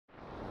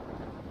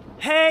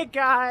Hey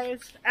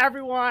guys,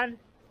 everyone,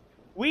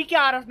 we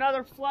got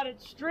another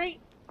flooded street.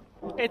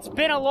 It's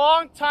been a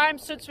long time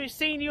since we've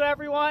seen you,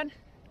 everyone.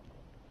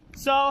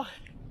 So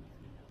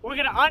we're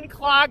gonna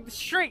unclog the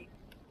street.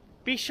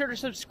 Be sure to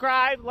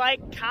subscribe,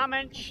 like,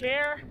 comment,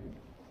 share.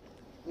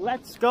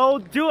 Let's go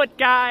do it,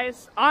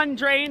 guys.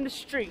 Undrain the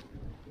street.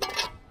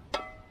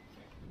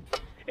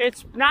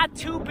 It's not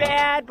too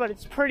bad, but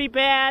it's pretty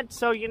bad,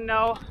 so you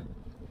know,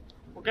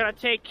 we're gonna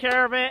take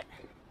care of it.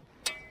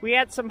 We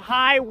had some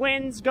high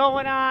winds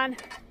going on.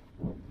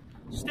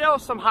 Still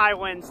some high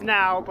winds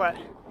now, but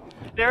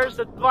there's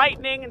the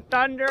lightning and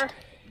thunder.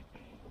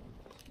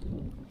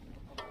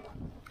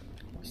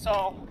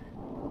 So,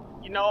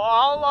 you know,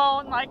 all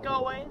alone like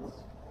always.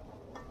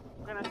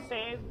 We're gonna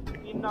save,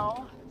 you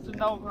know, so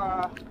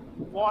no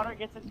water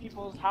gets in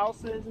people's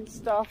houses and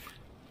stuff.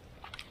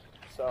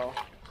 So,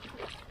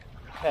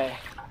 hey.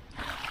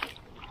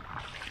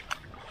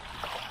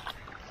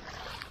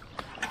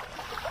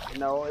 You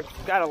know, it's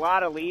got a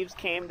lot of leaves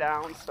came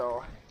down,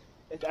 so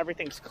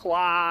everything's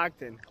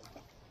clogged, and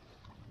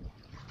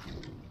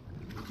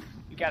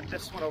you got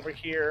this one over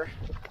here.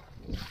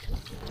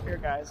 Here,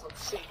 guys,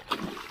 let's see.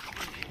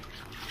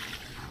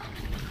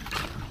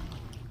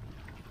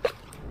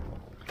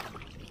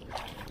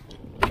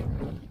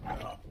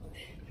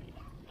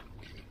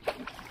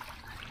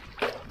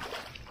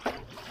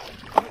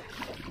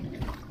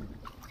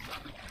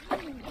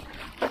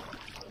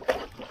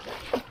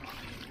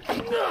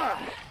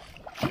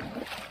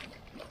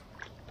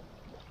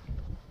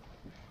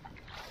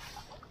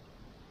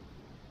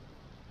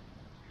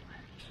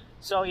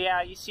 So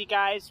yeah, you see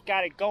guys,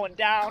 got it going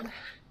down.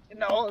 You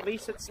know, at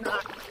least it's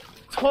not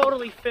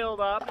totally filled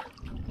up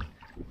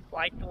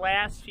like the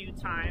last few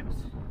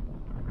times.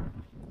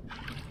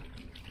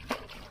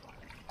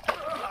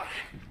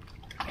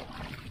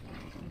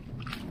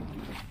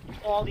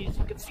 All these,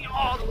 you can see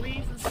all the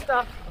leaves and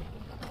stuff.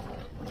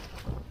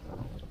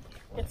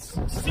 It's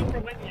super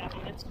windy. I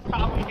mean, it's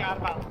probably got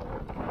about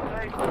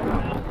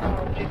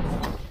 30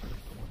 leaves.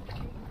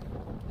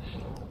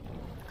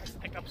 Let's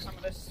pick up some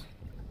of this.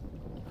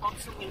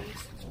 Bumps of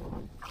leaves.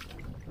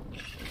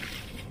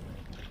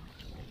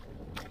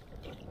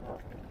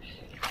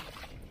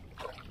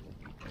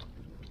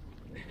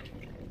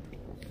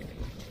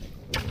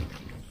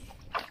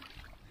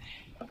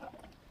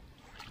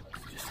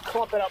 Just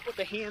clump it up with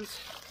the hands.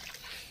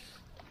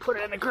 Put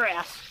it in the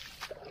grass.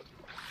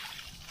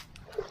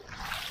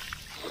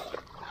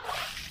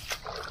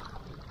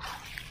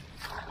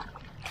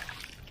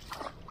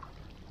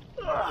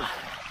 Ugh.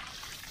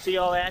 See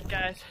all that,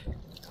 guys?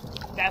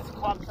 That's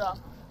clumped up.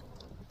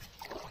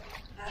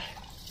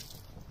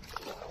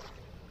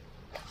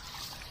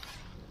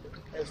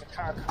 There's a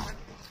car coming.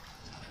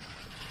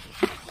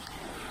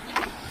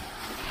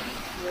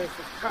 There's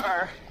the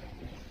car.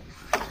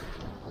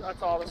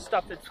 That's all the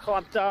stuff that's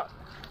clumped up.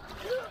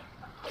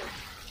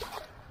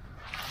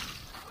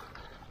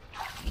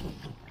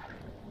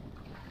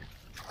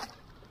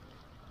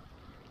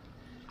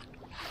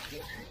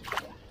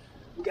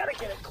 We gotta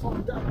get it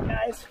clumped up,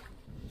 guys.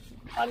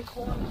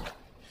 Unclumped.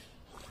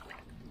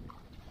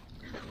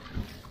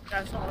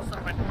 That's all the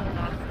stuff I pulled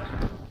off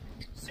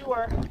the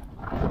sewer.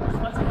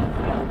 Let's go.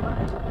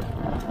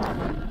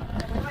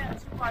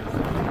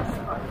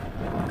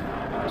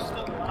 We're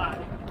still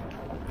alive.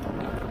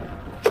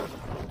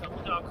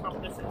 Look how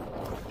crumpled this is.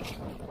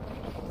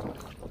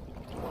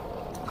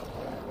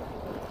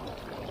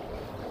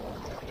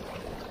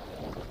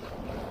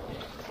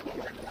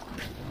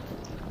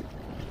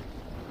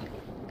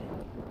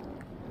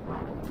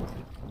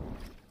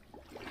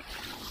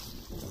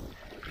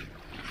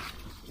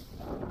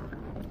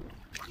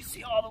 You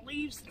see all the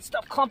leaves and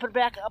stuff clumping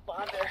back up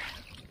on there.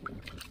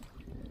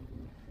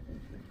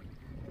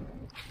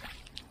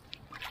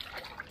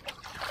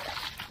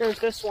 There's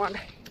this one.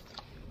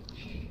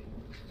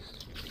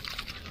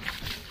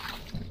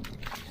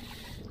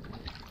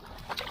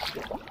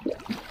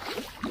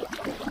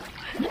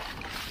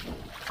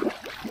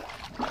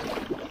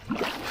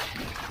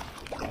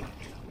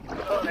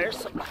 Oh, there's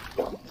some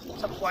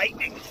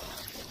lightning.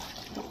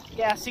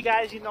 Yeah, see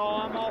guys, you know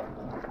I'm all...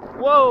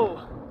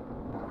 Whoa!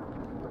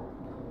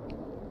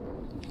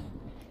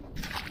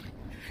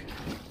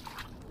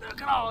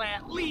 Look at all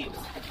that leaves.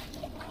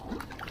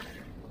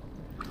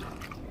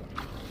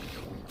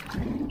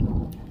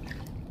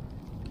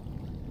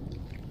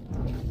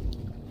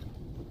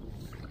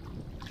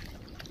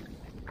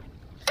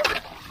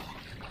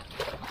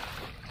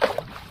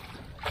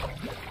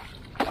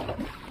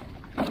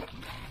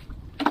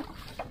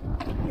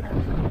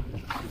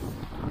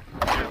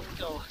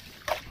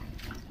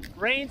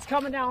 Rain's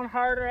coming down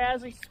harder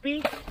as we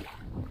speak,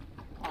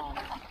 but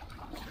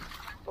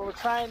we're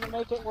trying to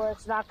make it where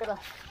it's not going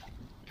to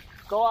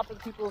go up in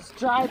people's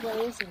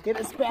driveways and get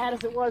as bad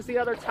as it was the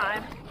other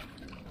time.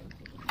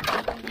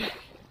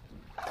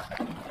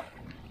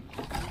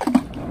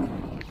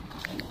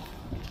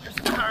 There's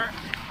a car.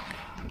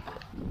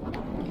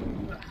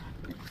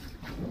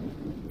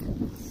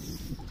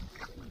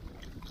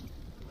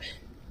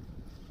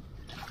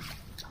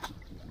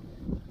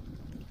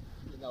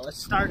 So it's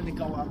starting to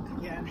go up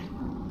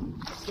again.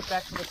 Let's get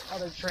back to this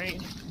other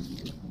drain.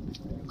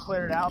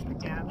 Clear it out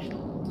again.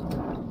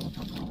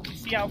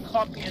 See how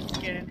pumpy it's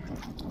getting.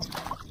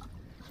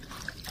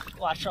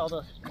 Watch all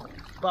the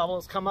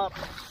bubbles come up.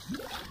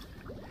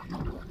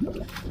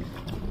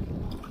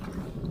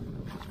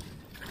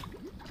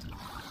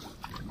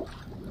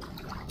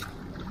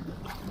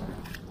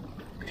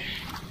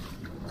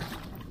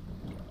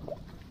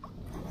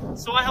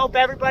 So I hope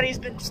everybody's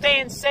been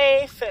staying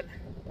safe and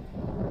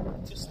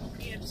just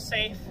being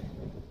safe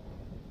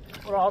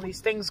with all these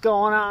things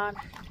going on.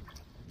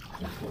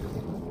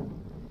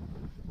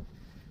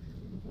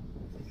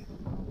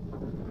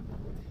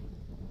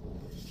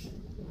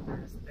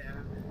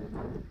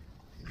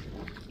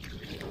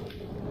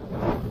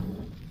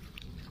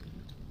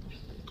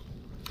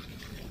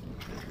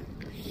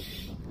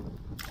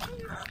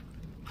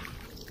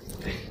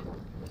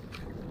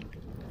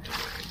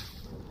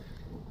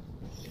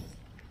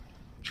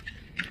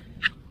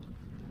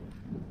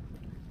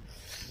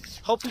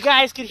 Hope you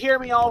guys can hear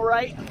me all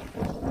right.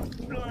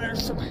 Oh,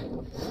 there's some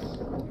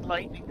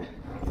lightning.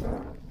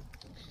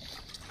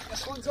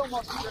 This one's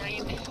almost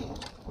drained.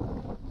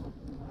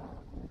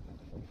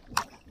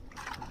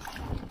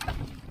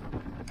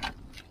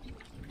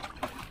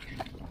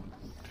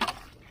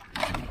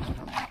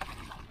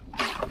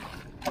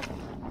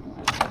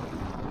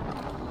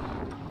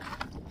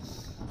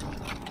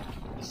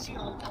 You see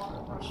all the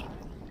water rushing in.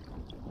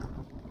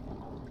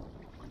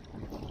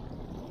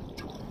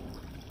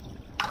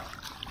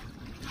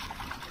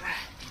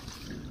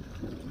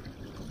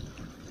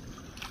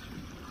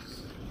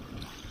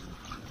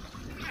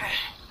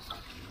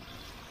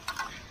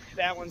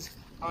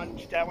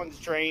 That one's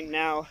drained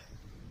now.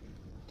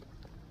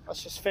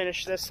 Let's just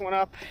finish this one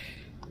up.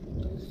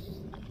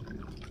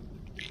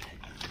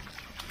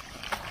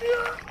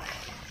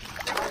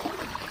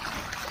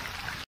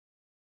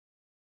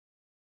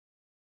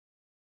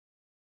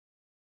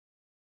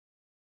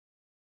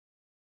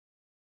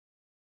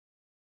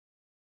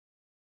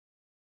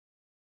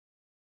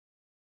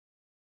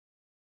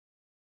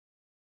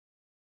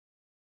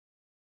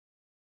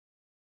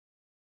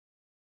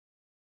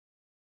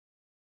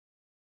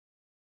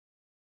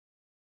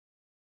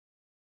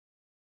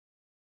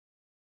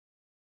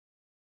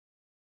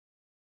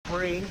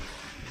 Rain.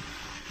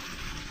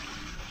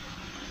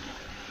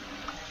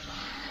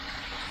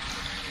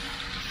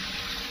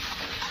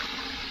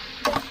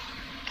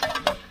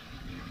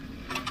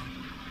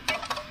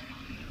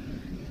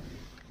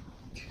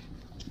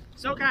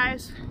 So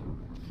guys,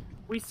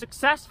 we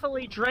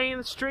successfully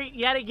drained the street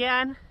yet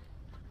again.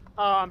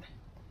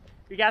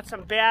 We got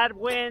some bad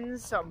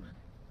winds, some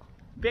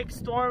big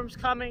storms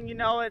coming. You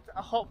know,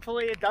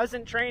 hopefully it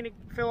doesn't drain and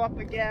fill up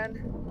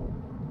again.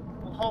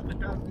 We'll hope it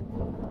doesn't.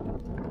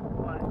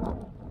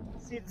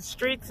 See, the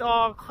street's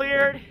all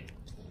cleared.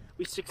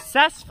 We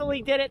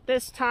successfully did it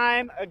this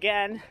time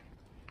again.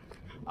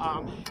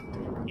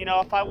 You know,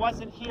 if I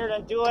wasn't here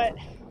to do it,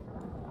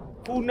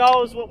 who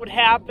knows what would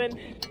happen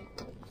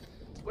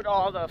with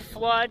all the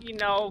flood, you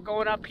know,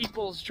 going up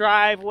people's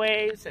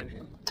driveways,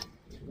 and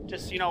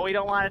just, you know, we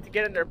don't want it to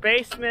get in their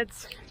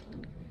basements.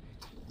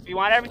 We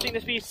want everything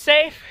to be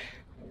safe.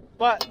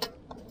 But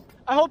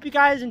I hope you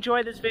guys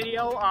enjoyed this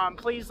video.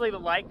 Please leave a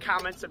like,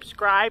 comment,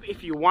 subscribe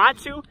if you want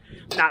to.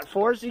 I'm not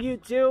forcing you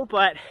to,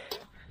 but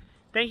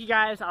thank you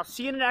guys. I'll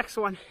see you in the next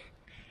one.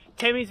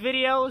 Timmy's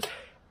videos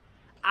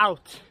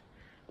out.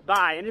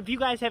 Bye. And if you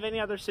guys have any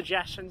other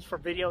suggestions for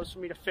videos for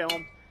me to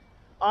film,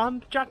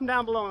 drop them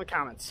down below in the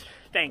comments.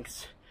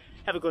 Thanks.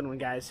 Have a good one,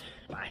 guys.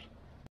 Bye.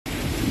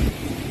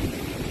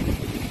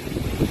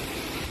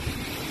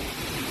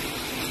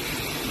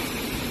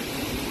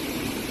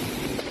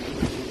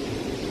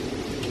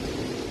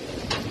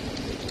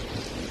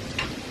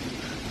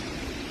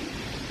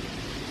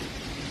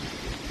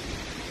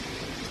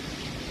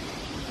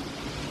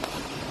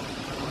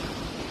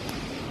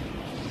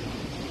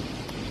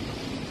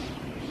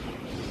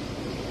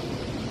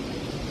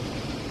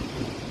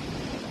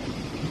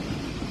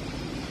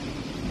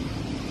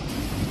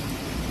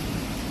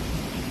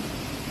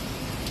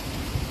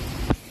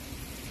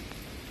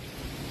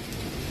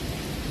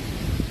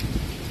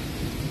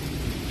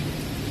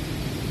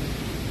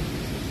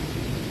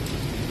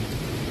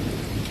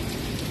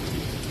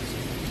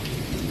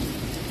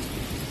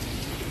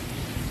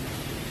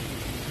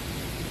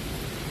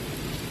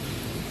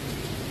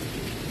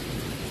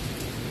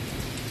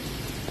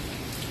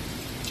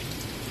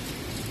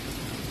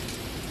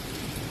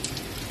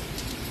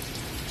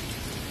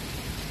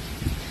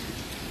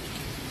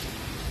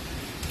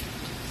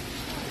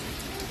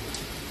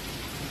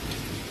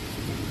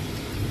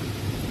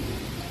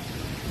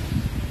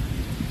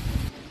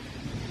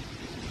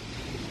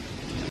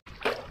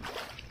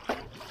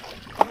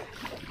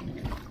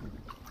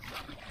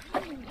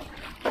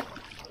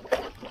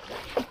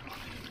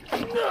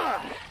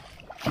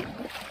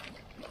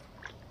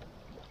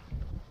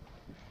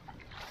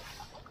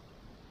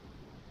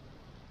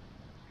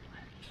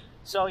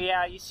 So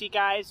yeah, you see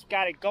guys,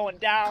 got it going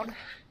down.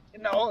 You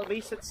know, at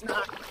least it's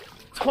not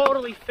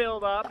totally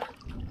filled up.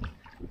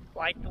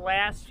 like the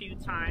last few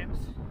times.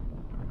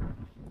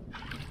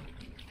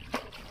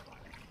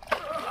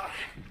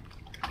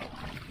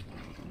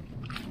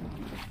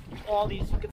 All these, you can